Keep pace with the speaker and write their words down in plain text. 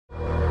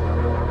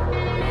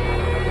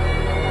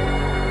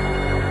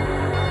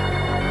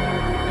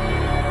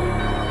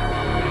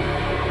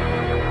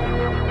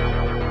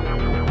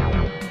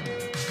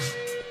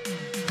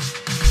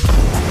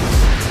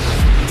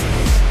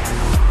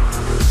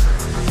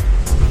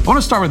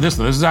want to start with this,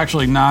 though. This is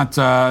actually not,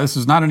 this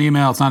is not an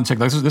email. It's not a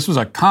TikTok. This was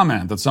a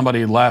comment that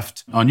somebody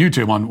left on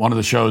YouTube on one of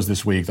the shows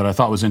this week that I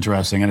thought was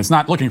interesting. And it's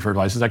not looking for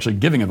advice. It's actually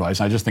giving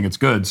advice. I just think it's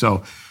good.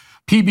 So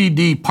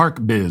PBD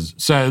Park Biz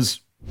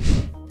says,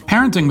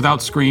 parenting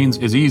without screens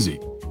is easy.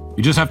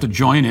 You just have to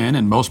join in,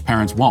 and most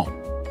parents won't.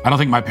 I don't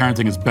think my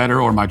parenting is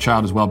better or my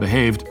child is well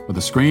behaved with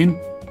a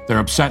screen. They're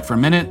upset for a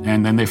minute,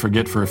 and then they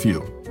forget for a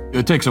few.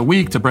 It takes a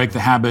week to break the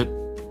habit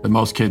that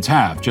most kids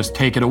have. Just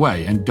take it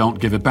away and don't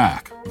give it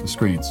back. The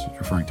screens it's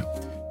referring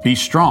to. Be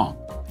strong.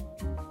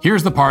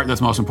 Here's the part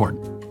that's most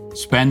important.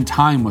 Spend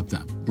time with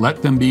them.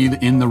 Let them be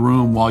in the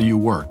room while you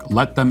work.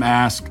 Let them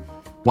ask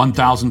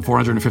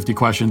 1,450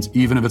 questions,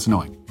 even if it's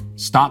annoying.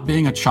 Stop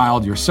being a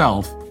child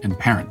yourself and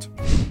parent.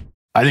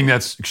 I think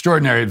that's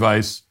extraordinary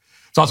advice.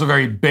 It's also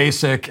very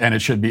basic, and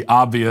it should be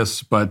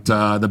obvious, but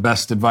the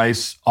best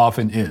advice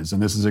often is,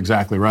 and this is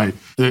exactly right.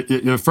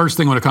 The first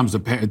thing when it comes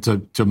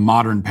to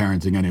modern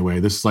parenting anyway,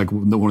 this is like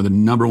one of the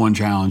number one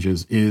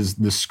challenges is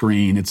the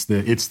screen. It's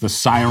the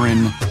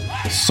siren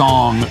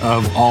song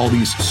of all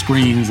these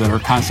screens that are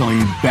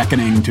constantly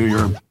beckoning to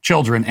your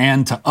children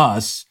and to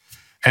us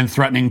and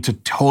threatening to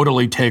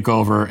totally take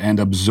over and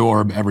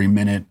absorb every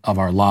minute of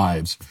our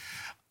lives.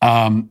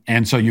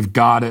 And so you've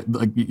got it.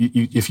 Like,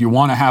 if you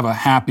want to have a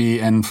happy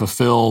and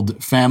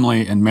fulfilled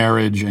family and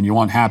marriage, and you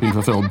want happy and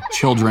fulfilled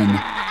children,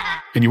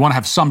 and you want to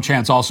have some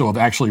chance also of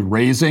actually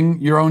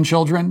raising your own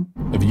children,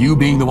 of you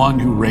being the one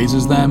who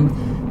raises them,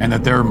 and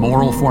that their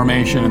moral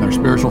formation and their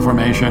spiritual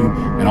formation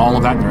and all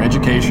of that, and their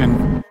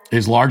education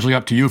is largely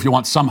up to you. If you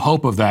want some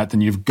hope of that,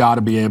 then you've got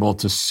to be able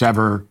to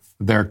sever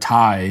their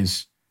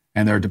ties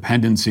and their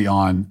dependency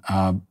on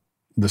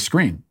the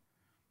screen.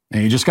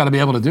 And you just got to be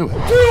able to do it. Do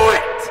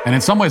it! And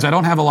in some ways, I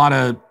don't have a lot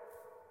of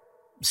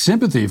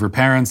sympathy for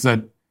parents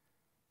that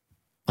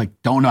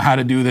don't know how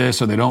to do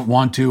this, or they don't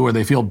want to, or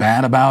they feel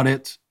bad about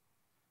it.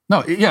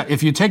 No, yeah,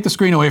 if you take the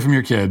screen away from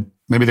your kid,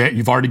 maybe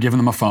you've already given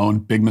them a phone,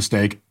 big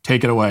mistake,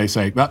 take it away,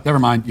 say, well, never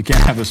mind, you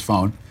can't have this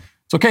phone.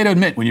 It's okay to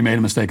admit when you made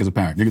a mistake as a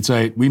parent. You could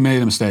say, we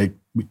made a mistake,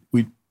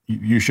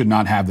 you should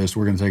not have this,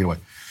 we're going to take it away.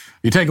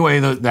 You take away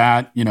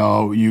that,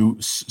 you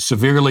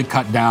severely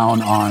cut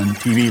down on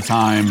TV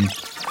time,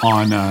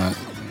 on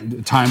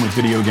time with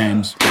video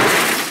games.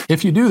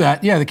 If you do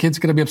that, yeah, the kid's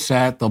going to be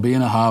upset. They'll be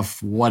in a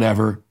huff,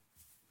 whatever.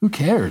 Who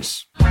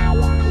cares? You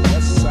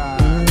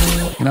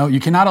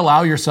cannot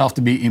allow yourself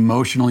to be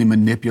emotionally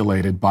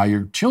manipulated by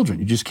your children.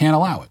 You just can't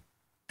allow it.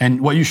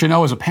 And what you should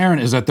know as a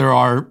parent is that there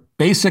are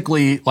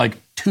basically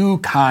two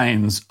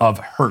kinds of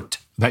hurt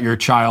that your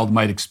child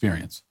might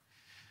experience.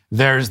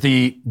 There's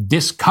the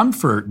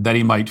discomfort that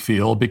he might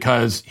feel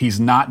because he's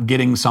not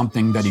getting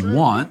something that he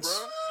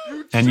wants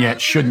and yet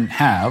shouldn't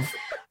have.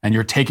 And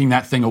you're taking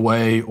that thing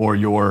away, or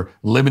you're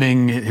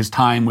limiting his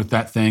time with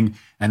that thing,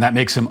 and that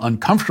makes him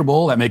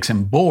uncomfortable, that makes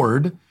him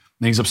bored, and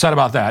he's upset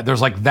about that. There's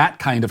that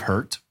kind of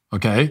hurt,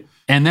 okay?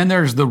 And then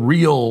there's the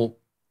real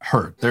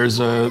hurt.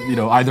 There's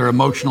either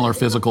emotional or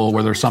physical,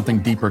 where there's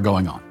something deeper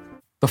going on.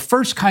 The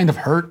first kind of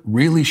hurt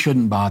really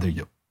shouldn't bother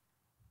you.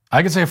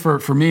 I can say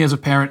for me as a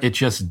parent, it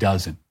just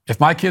doesn't. If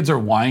my kids are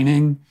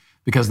whining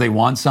because they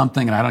want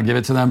something and I don't give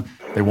it to them,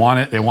 they want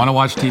it, they want to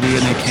watch TV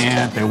and they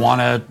can't, they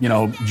want a,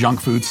 junk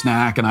food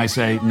snack and I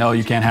say, no,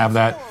 you can't have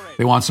that.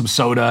 They want some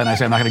soda and I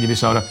say, I'm not going to give you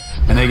soda.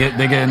 And they get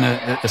in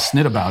a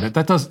snit about it.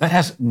 That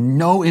has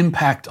no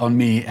impact on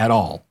me at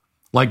all.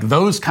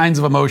 Those kinds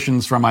of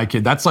emotions from my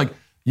kid, that's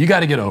you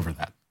got to get over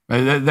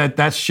that.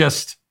 That's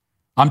just,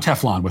 I'm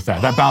Teflon with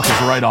that. That bounces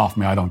right off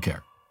me. I don't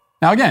care.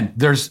 Now, again,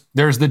 there's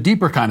the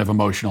deeper kind of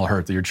emotional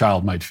hurt that your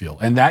child might feel,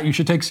 and that you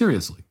should take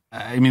seriously.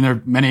 I mean, there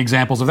are many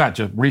examples of that.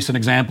 Just a recent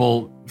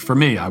example for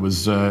me, I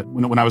was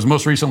when I was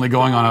most recently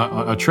going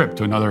on a trip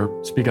to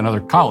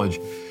another college,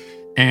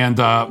 and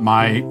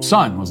my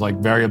son was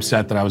very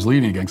upset that I was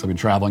leaving again because I've been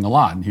traveling a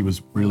lot, and he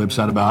was really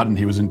upset about it, and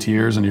he was in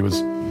tears, and he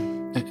was.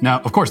 Now,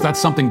 of course, that's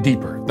something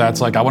deeper.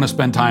 That's I want to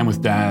spend time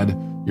with Dad.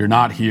 You're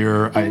not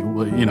here.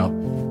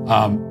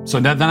 So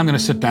then I'm going to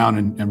sit down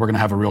and we're going to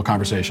have a real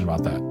conversation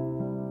about that.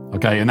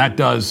 Okay, and that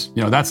does,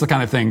 that's the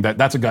kind of thing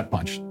that's a gut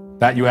punch.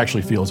 That you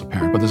actually feel as a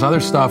parent. But there's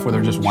other stuff where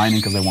they're just whining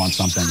because they want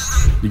something.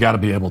 You got to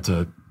be able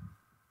to,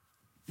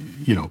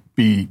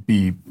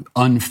 be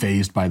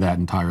unfazed by that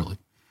entirely.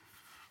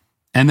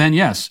 And then,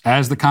 yes,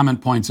 as the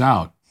comment points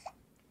out,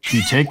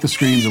 you take the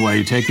screens away,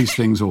 you take these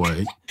things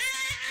away,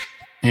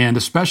 and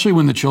especially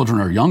when the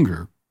children are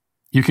younger,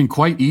 you can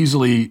quite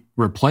easily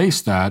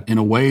replace that in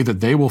a way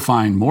that they will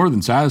find more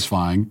than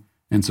satisfying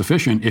and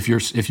sufficient if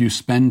you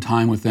spend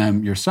time with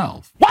them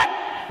yourself. What?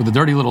 But the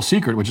dirty little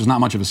secret, which is not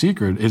much of a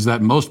secret, is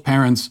that most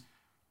parents,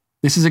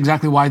 this is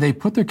exactly why they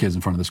put their kids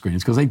in front of the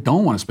screens, because they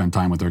don't want to spend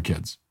time with their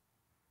kids.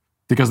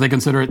 Because they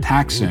consider it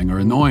taxing or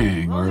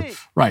annoying or,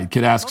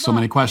 kid asks so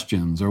many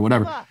questions or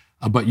whatever.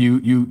 But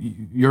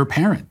you're a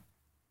parent.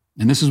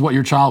 And this is what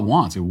your child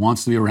wants. It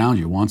wants to be around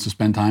you. It wants to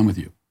spend time with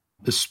you,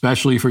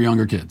 especially for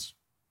younger kids.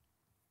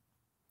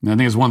 And I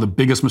think it's one of the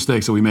biggest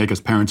mistakes that we make as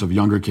parents of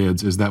younger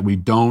kids is that we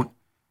don't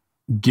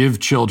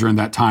give children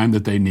that time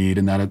that they need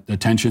and that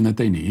attention that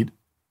they need.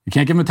 You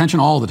can't give them attention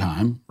all the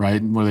time,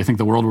 right? Where they think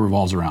the world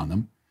revolves around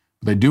them.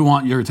 But they do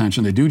want your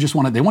attention.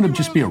 They want to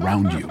just be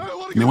around you.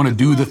 And they want to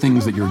do the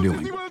things that you're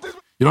doing.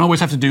 You don't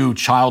always have to do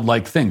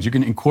childlike things. You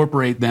can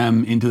incorporate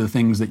them into the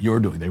things that you're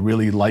doing. They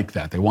really like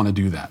that. They want to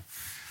do that.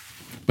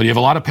 But you have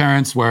a lot of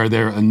parents where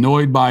they're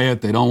annoyed by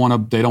it. They don't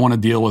want to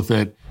deal with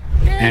it.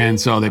 And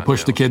so they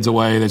push the kids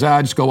away. They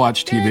say, just go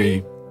watch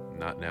TV.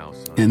 Not now,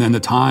 son. And then the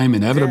time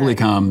inevitably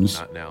comes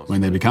when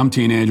they become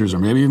teenagers, or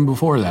maybe even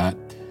before that,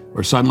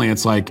 where suddenly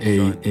it's like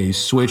a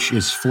switch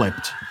is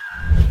flipped.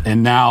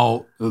 And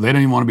now they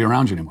don't even want to be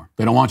around you anymore.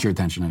 They don't want your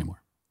attention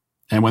anymore.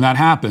 And when that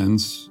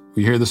happens,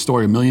 we hear this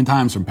story a million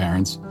times from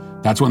parents.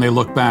 That's when they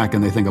look back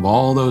and they think of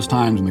all those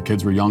times when the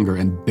kids were younger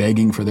and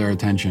begging for their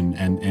attention.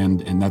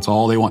 And that's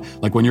all they want.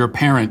 Like when you're a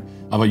parent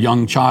of a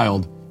young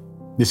child,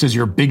 this is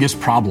your biggest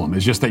problem.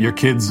 It's just that your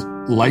kids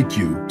like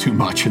you too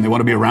much and they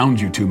want to be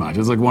around you too much.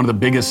 It's like one of the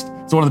biggest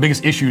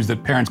issues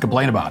that parents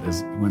complain about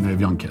is when they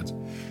have young kids,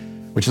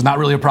 which is not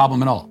really a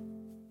problem at all.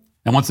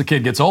 And once the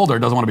kid gets older,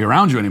 doesn't want to be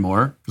around you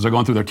anymore because they're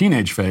going through their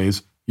teenage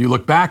phase, you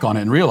look back on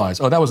it and realize,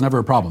 that was never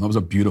a problem. That was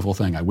a beautiful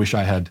thing. I wish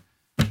I'd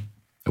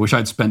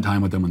spent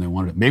time with them when they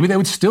wanted it. Maybe they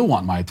would still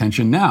want my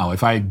attention now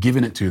if I had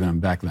given it to them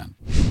back then.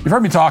 You've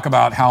heard me talk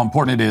about how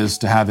important it is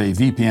to have a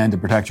VPN to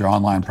protect your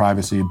online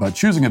privacy, but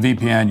choosing a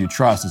VPN you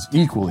trust is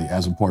equally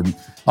as important.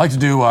 I like to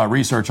do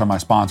research on my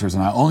sponsors,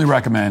 and I only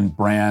recommend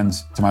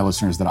brands to my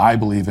listeners that I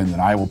believe in, that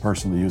I will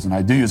personally use, and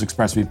I do use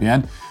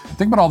ExpressVPN.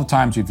 Think about all the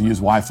times you've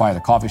used Wi-Fi at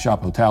a coffee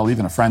shop, hotel,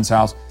 even a friend's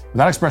house.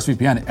 Without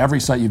ExpressVPN,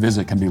 every site you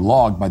visit can be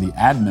logged by the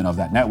admin of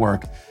that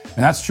network.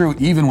 And that's true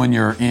even when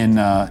you're in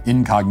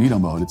incognito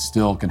mode, it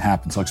still can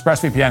happen. So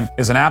ExpressVPN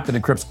is an app that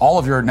encrypts all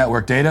of your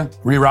network data,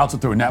 reroutes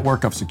it through a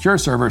network of secure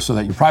servers so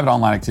that your private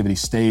online activity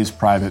stays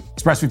private.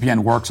 ExpressVPN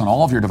works on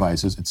all of your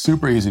devices. It's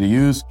super easy to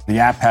use. The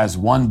app has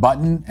one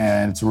button,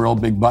 and it's a real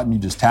big button. You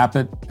just tap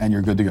it, and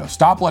you're good to go.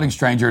 Stop letting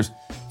strangers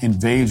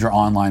invade your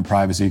online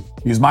privacy.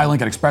 Use my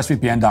link at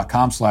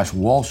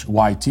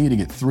expressvpn.com/WalshYT to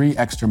get 3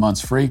 extra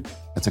months free.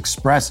 That's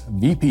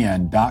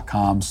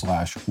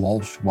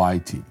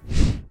expressvpn.com/WalshYT.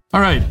 All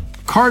right.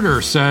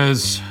 Carter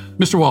says,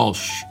 Mr.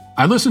 Walsh,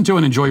 I listen to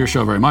and enjoy your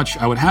show very much.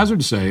 I would hazard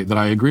to say that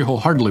I agree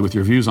wholeheartedly with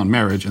your views on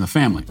marriage and the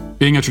family.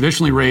 Being a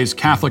traditionally raised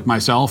Catholic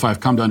myself, I've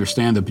come to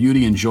understand the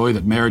beauty and joy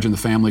that marriage and the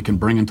family can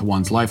bring into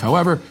one's life.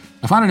 However,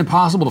 I find it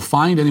impossible to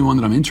find anyone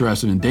that I'm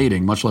interested in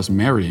dating, much less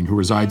marrying, who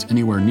resides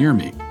anywhere near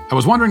me. I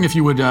was wondering if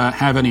you would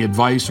have any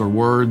advice or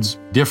words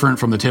different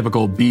from the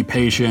typical be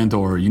patient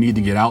or you need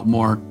to get out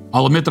more.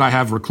 I'll admit that I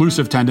have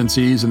reclusive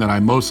tendencies and that I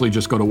mostly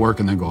just go to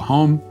work and then go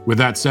home. With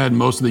that said,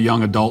 most of the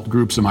young adult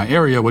groups in my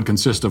area would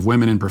consist of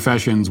women in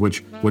professions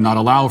which would not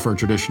allow for a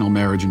traditional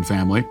marriage and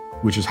family,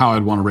 which is how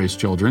I'd want to raise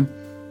children.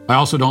 I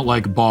also don't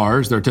like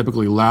bars. They're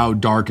typically loud,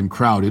 dark, and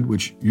crowded,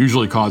 which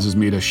usually causes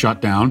me to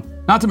shut down.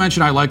 Not to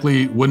mention, I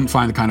likely wouldn't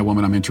find the kind of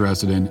woman I'm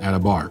interested in at a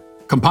bar.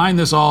 Combine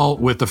this all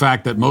with the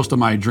fact that most of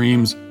my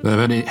dreams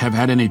that have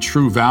had any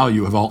true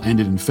value have all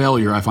ended in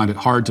failure. I find it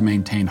hard to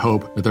maintain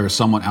hope that there is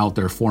someone out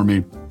there for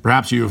me.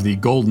 Perhaps you have the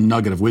golden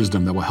nugget of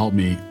wisdom that will help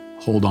me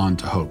hold on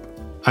to hope.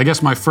 I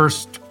guess my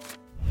first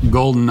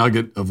golden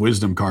nugget of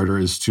wisdom, Carter,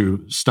 is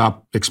to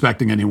stop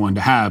expecting anyone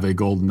to have a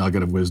golden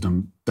nugget of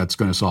wisdom that's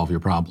going to solve your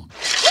problem.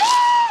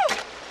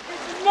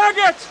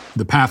 Nugget!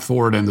 The path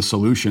forward and the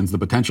solutions, the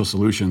potential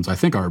solutions, I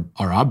think are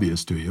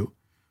obvious to you.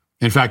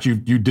 In fact, you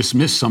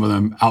dismiss some of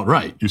them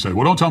outright. You say,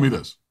 well, don't tell me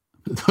this.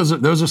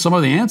 Those are some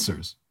of the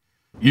answers.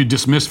 You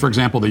dismiss, for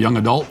example, the young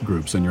adult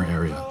groups in your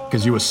area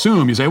because you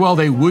say, well,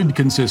 they would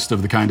consist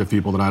of the kind of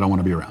people that I don't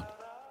want to be around.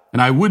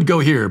 And I would go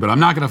here, but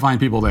I'm not going to find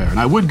people there. And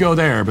I would go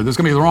there, but there's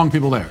going to be the wrong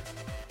people there.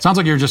 Sounds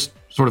like you're just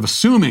sort of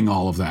assuming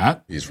all of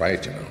that. He's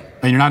right, you know.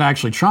 And you're not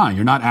actually trying.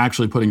 You're not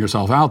actually putting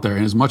yourself out there.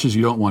 And as much as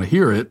you don't want to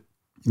hear it,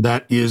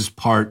 that is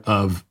part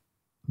of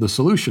the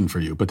solution for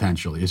you,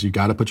 potentially, is you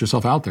got to put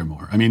yourself out there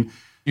more. I mean,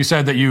 you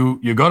said that you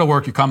go to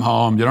work, you come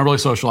home, you don't really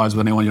socialize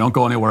with anyone, you don't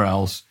go anywhere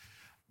else.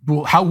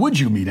 Well, how would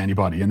you meet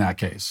anybody in that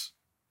case?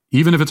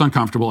 Even if it's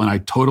uncomfortable, and I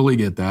totally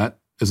get that.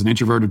 As an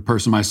introverted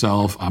person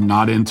myself, I'm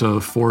not into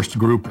forced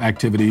group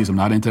activities, I'm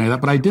not into any of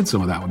that, but I did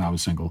some of that when I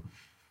was single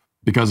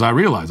because I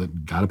realized I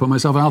got to put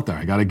myself out there.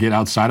 I got to get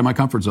outside of my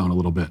comfort zone a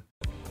little bit.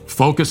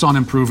 Focus on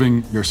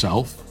improving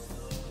yourself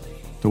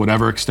to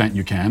whatever extent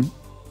you can.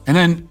 And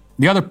then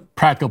the other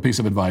practical piece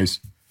of advice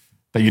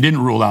that you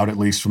didn't rule out, at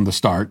least from the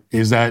start,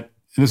 is that,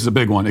 and this is a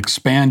big one,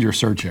 expand your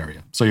search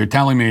area. So you're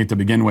telling me to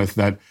begin with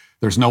that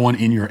there's no one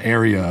in your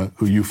area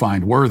who you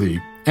find worthy.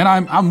 And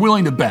I'm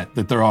willing to bet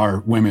that there are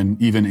women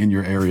even in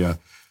your area.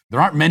 There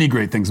aren't many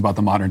great things about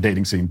the modern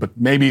dating scene, but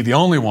maybe the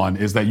only one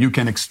is that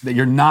that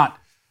you're not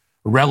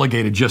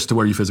relegated just to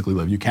where you physically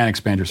live. You can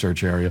expand your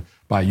search area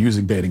by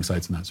using dating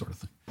sites and that sort of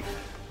thing.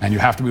 And you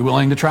have to be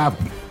willing to travel,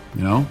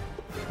 you know?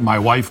 My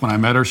wife, when I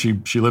met her, she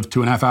lived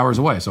 2.5 hours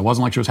away. So it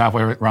wasn't like she was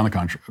halfway around the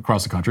country,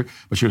 across the country,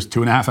 but she was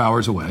 2.5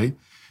 hours away.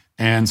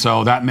 And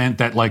so that meant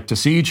that, like, to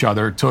see each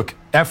other took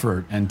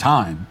effort and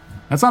time.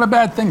 That's not a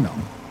bad thing, though.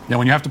 You know,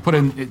 when you have to put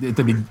in,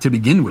 to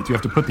begin with, you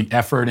have to put the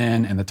effort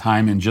in and the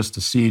time in just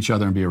to see each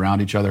other and be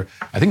around each other.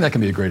 I think that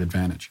can be a great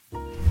advantage.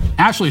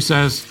 Ashley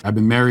says, I've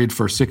been married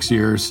for 6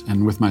 years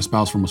and with my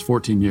spouse for almost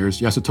 14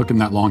 years. Yes, it took him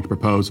that long to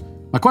propose.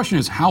 My question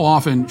is, how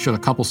often should a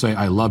couple say,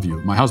 I love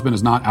you? My husband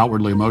is not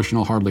outwardly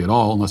emotional, hardly at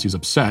all, unless he's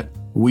upset.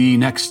 We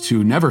next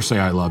to never say,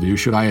 I love you.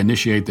 Should I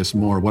initiate this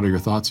more? What are your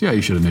thoughts? Yeah,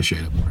 you should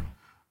initiate it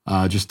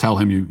more. Just tell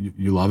him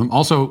you love him.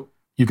 Also,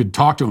 you could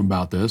talk to him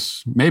about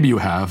this. Maybe you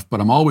have, but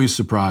I'm always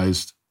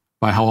surprised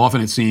by how often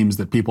it seems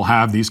that people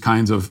have these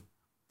kinds of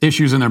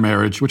issues in their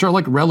marriage, which are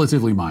like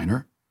relatively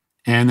minor.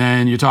 And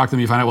then you talk to them,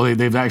 you find out, well,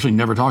 they've actually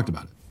never talked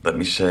about it. Let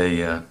me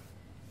say,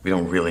 we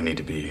don't really need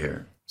to be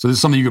here. So this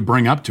is something you could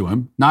bring up to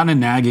him, not in a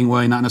nagging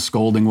way, not in a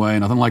scolding way,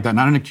 nothing like that,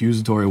 not in an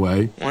accusatory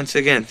way. Once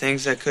again,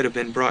 things that could have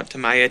been brought to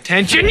my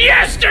attention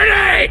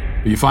yesterday!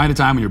 But you find a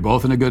time when you're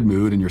both in a good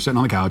mood and you're sitting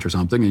on the couch or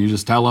something, and you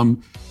just tell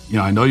him,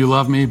 I know you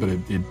love me, but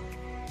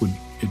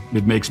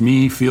it makes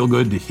me feel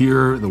good to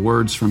hear the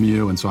words from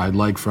you, and so I'd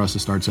like for us to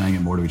start saying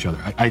it more to each other.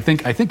 I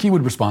think he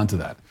would respond to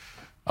that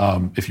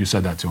if you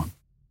said that to him.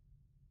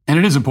 And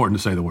it is important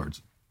to say the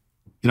words.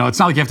 It's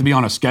not like you have to be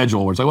on a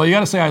schedule where it's like, well, you got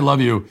to say I love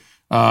you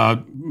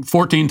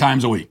 14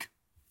 times a week.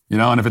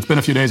 And if it's been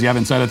a few days you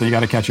haven't said it, then you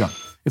got to catch up.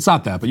 It's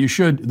not that, but you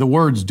should. The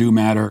words do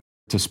matter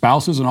to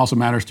spouses and also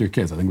matters to your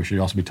kids. I think we should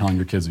also be telling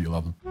your kids that you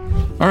love them.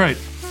 All right,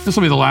 this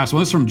will be the last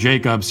one. This is from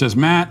Jacob. It says,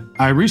 Matt,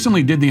 I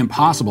recently did the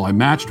impossible. I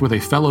matched with a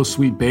fellow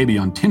sweet baby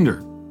on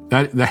Tinder.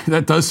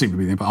 That does seem to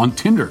be the impossible. On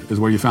Tinder is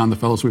where you found the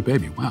fellow sweet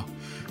baby. Wow.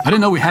 I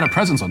didn't know we had a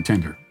presence on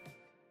Tinder.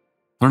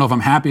 I don't know if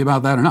I'm happy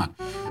about that or not.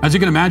 As you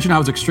can imagine, I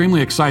was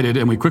extremely excited,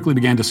 and we quickly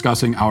began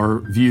discussing our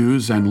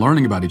views and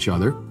learning about each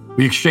other.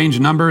 We exchanged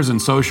numbers and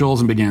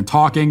socials and began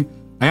talking.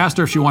 I asked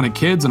her if she wanted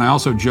kids, and I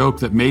also joked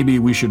that maybe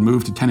we should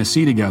move to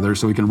Tennessee together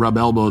so we can rub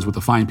elbows with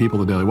the fine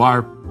people of the Daily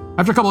Wire.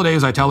 After a couple of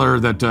days, I tell her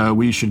that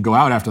we should go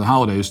out after the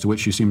holidays, to which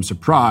she seemed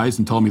surprised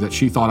and told me that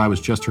she thought I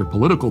was just her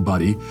political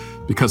buddy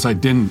because I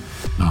didn't...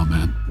 Oh,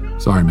 man.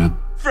 Sorry, man.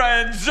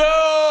 Friend zone!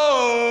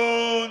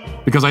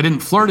 Because I didn't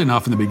flirt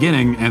enough in the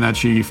beginning and that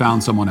she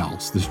found someone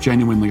else. This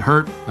genuinely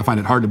hurt. I find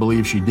it hard to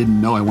believe she didn't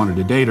know I wanted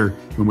to date her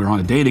when we were on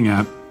a dating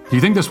app. Do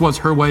you think this was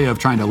her way of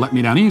trying to let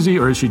me down easy,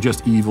 or is she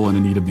just evil and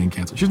in need of being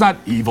canceled? She's not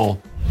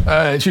evil.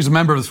 She's a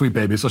member of the Sweet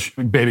Baby,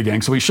 Baby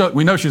Gang, so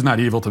we know she's not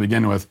evil to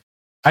begin with.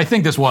 I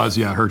think this was,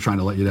 her trying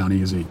to let you down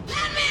easy. Let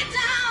me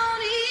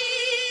down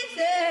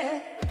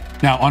easy.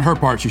 Now, on her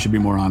part, she should be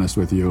more honest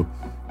with you,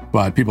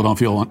 but people don't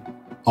feel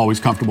always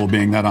comfortable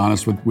being that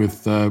honest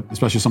with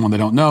especially someone they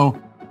don't know.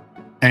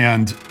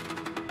 And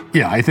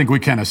yeah, I think we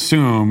can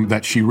assume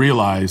that she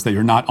realized that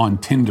you're not on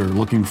Tinder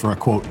looking for a,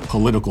 quote,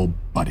 political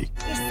buddy.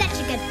 You're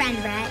such a good friend,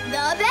 Brett.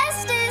 The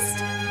bestest.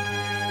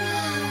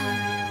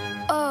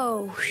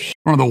 Oh,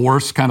 One of the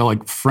worst kind of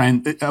like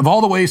of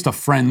all the ways to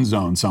friend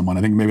zone someone,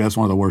 I think maybe that's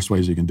one of the worst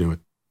ways you can do it.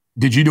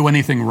 Did you do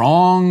anything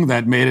wrong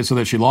that made it so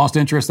that she lost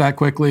interest that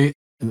quickly?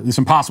 It's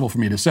impossible for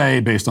me to say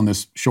based on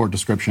this short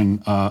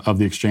description of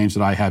the exchange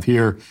that I have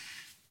here.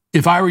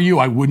 If I were you,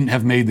 I wouldn't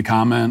have made the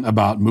comment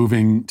about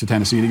moving to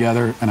Tennessee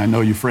together, and I know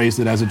you phrased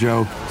it as a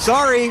joke.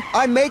 Sorry,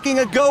 I'm making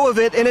a go of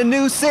it in a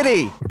new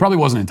city. It probably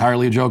wasn't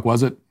entirely a joke,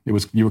 was it?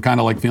 You were kind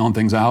of like feeling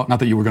things out. Not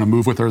that you were going to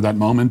move with her that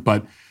moment,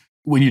 but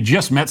when you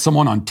just met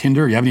someone on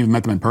Tinder, you haven't even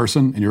met them in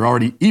person, and you're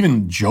already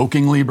even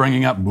jokingly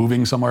bringing up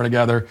moving somewhere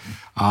together,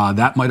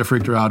 that might have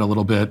freaked her out a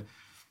little bit.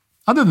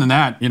 Other than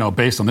that,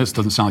 based on this, it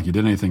doesn't sound like you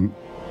did anything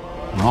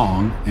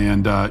wrong,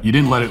 and you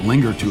didn't let it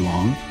linger too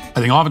long. I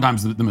think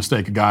oftentimes the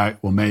mistake a guy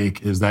will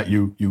make is that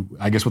you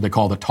I guess what they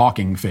call the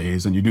talking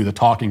phase, and you do the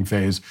talking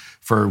phase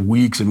for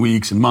weeks and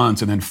weeks and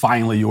months, and then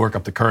finally you work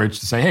up the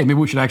courage to say, hey, maybe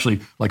we should actually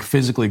like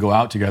physically go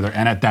out together.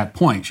 And at that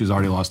point, she's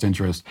already lost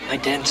interest. My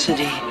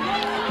density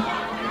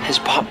has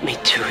brought me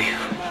to you.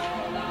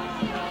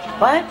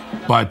 What?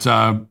 But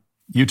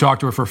you talked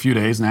to her for a few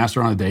days and asked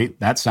her on a date.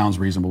 That sounds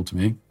reasonable to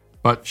me.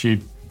 But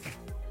she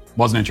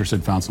wasn't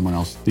interested, found someone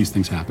else. These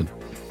things happen.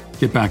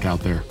 Get back out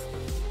there.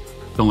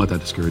 Don't let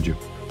that discourage you.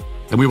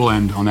 And we will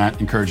end on that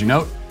encouraging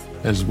note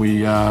as we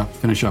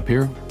finish up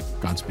here.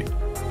 Godspeed.